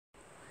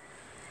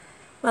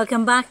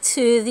Welcome back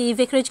to the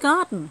Vicarage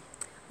Garden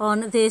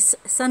on this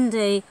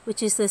Sunday,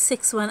 which is the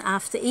sixth one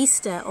after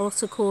Easter,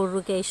 also called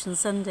Rogation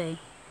Sunday.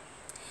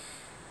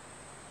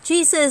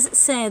 Jesus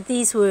said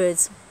these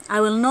words,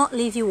 "I will not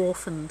leave you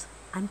orphaned,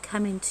 I'm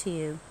coming to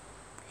you."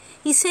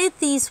 He said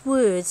these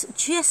words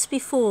just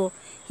before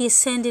he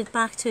ascended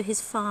back to his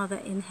Father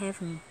in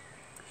heaven.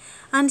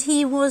 And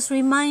he was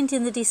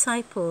reminding the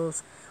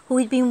disciples who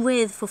he'd been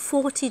with for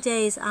 40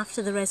 days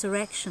after the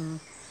resurrection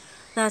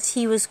that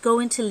he was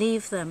going to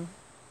leave them.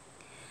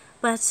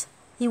 But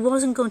he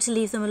wasn't going to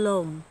leave them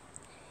alone.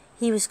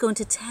 He was going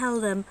to tell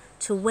them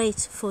to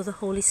wait for the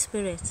Holy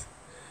Spirit.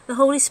 The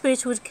Holy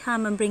Spirit would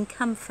come and bring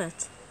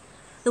comfort,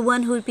 the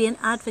one who would be an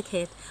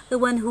advocate, the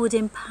one who would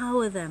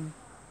empower them.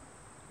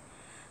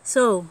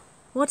 So,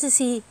 what does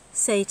he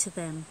say to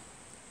them?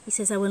 He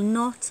says, "I will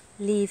not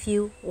leave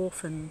you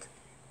orphaned."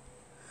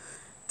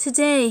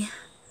 Today,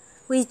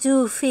 we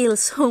do feel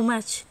so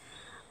much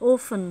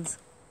orphaned.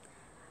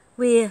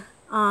 We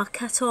are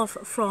cut off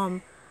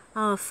from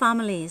our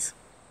families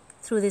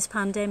through this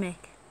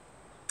pandemic.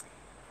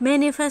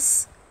 Many of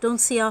us don't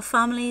see our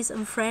families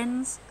and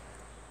friends.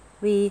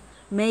 We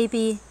may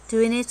be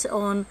doing it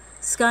on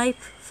Skype,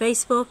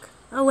 Facebook,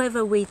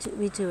 however we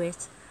do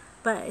it.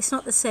 But it's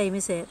not the same,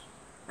 is it,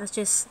 as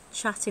just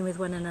chatting with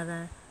one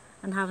another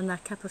and having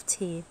that cup of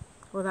tea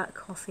or that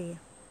coffee.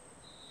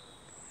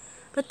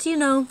 But do you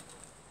know,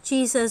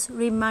 Jesus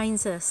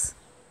reminds us,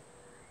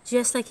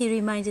 just like he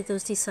reminded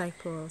those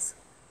disciples,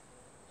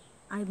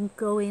 I'm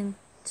going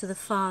to the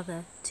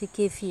Father to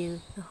give you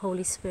the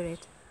Holy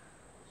Spirit,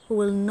 who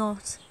will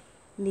not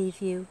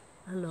leave you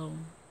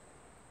alone.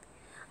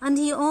 And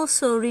he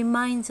also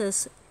reminds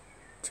us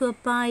to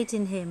abide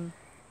in him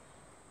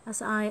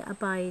as I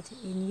abide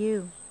in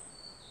you.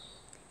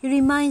 He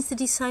reminds the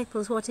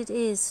disciples what it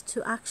is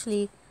to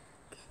actually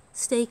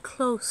stay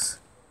close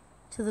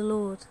to the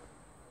Lord.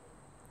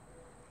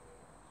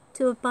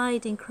 To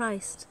abide in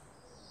Christ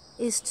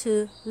is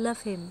to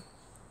love him,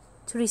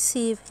 to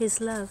receive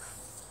his love,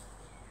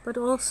 but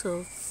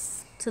also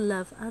to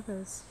love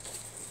others.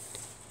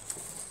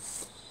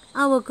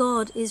 Our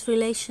God is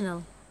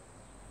relational.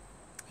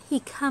 He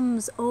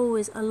comes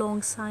always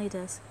alongside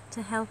us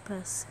to help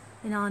us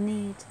in our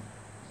need.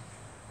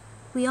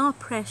 We are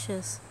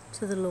precious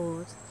to the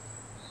Lord.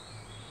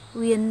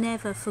 We are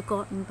never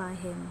forgotten by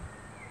him.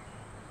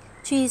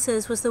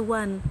 Jesus was the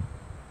one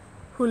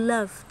who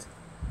loved,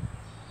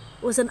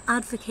 was an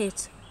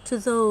advocate to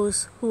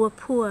those who were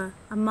poor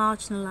and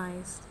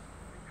marginalized,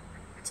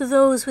 to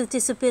those with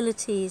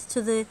disabilities, to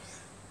the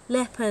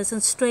lepers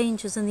and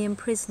strangers and the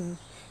imprisoned.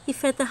 He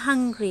fed the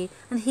hungry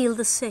and healed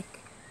the sick.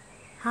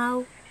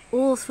 How?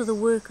 All through the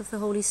work of the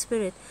Holy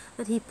Spirit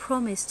that he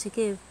promised to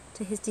give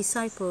to his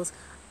disciples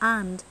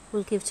and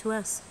will give to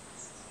us,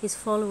 his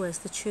followers,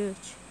 the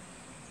church.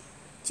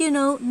 Do you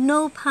know,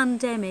 no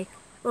pandemic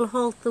will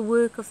halt the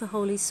work of the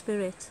Holy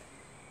Spirit.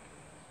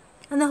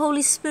 And the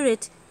Holy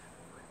Spirit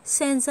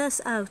sends us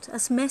out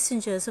as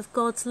messengers of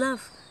God's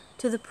love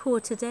to the poor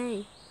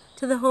today,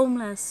 to the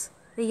homeless,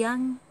 the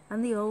young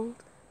and the old,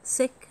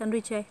 sick and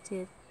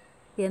rejected,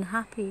 the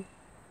unhappy,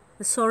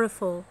 the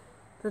sorrowful,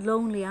 the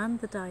lonely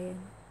and the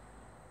dying.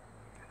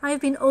 I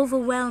have been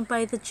overwhelmed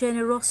by the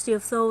generosity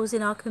of those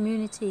in our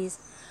communities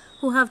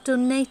who have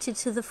donated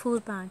to the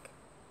food bank,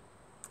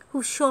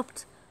 who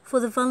shopped for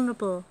the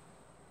vulnerable,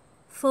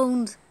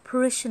 phoned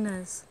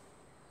parishioners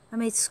and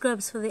made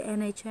scrubs for the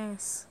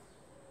NHS.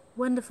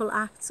 Wonderful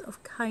acts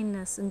of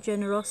kindness and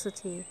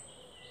generosity.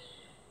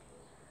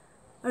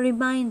 A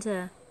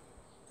reminder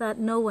that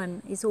no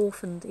one is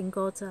orphaned in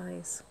God's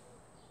eyes.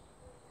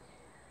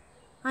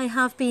 I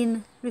have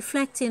been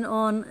reflecting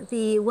on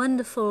the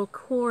wonderful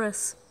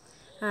chorus,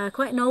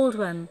 quite an old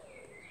one.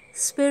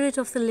 Spirit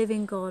of the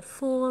living God,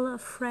 fall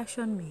afresh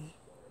on me.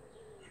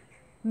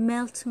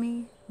 Melt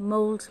me,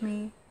 mould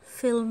me,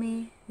 fill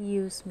me,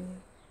 use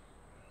me.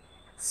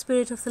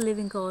 Spirit of the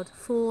living God,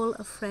 fall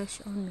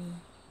afresh on me.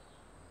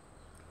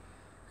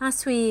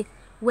 As we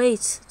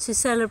wait to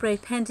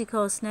celebrate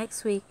Pentecost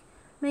next week,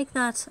 make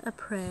that a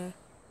prayer,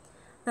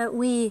 that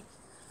we,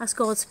 as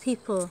God's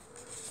people,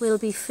 will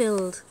be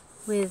filled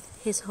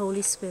with his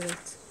Holy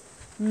Spirit,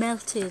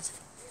 melted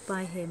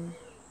by him.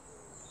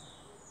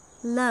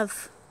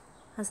 Love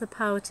has the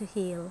power to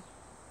heal.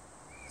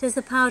 It has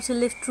the power to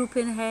lift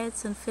drooping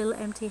heads and fill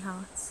empty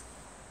hearts.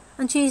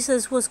 And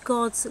Jesus was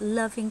God's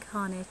love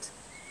incarnate,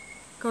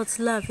 God's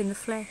love in the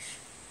flesh.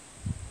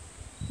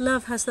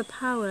 Love has the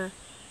power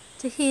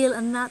to heal,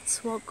 and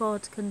that's what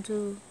God can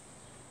do.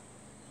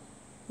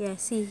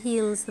 Yes, he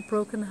heals the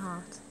broken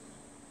heart.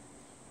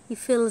 He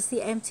fills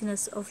the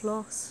emptiness of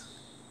loss.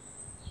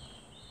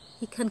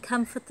 He can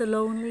comfort the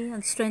lonely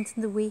and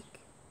strengthen the weak.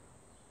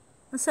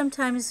 And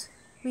sometimes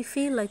we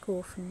feel like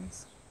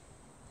orphans,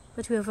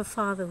 but we have a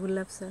Father who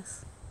loves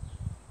us.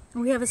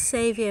 And we have a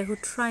Saviour who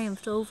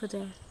triumphed over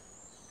death.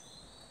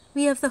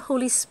 We have the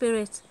Holy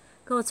Spirit,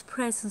 God's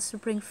presence to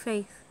bring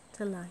faith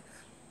to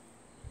life.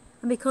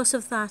 And because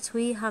of that,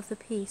 we have the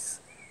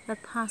peace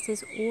that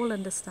passes all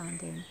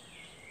understanding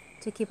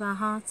to keep our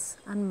hearts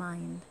and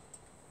mind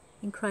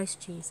in Christ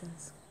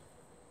Jesus.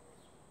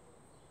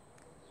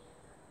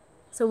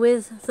 So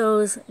with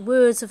those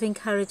words of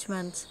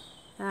encouragement,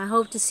 I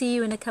hope to see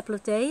you in a couple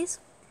of days.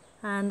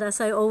 And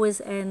as I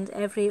always end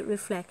every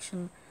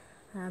reflection,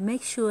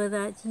 make sure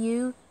that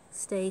you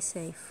stay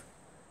safe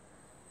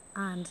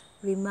and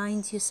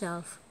remind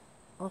yourself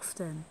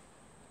often,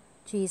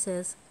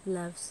 Jesus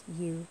loves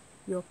you.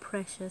 You're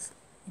precious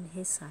in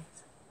his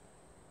sight.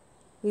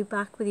 We'll be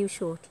back with you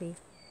shortly.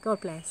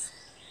 God bless.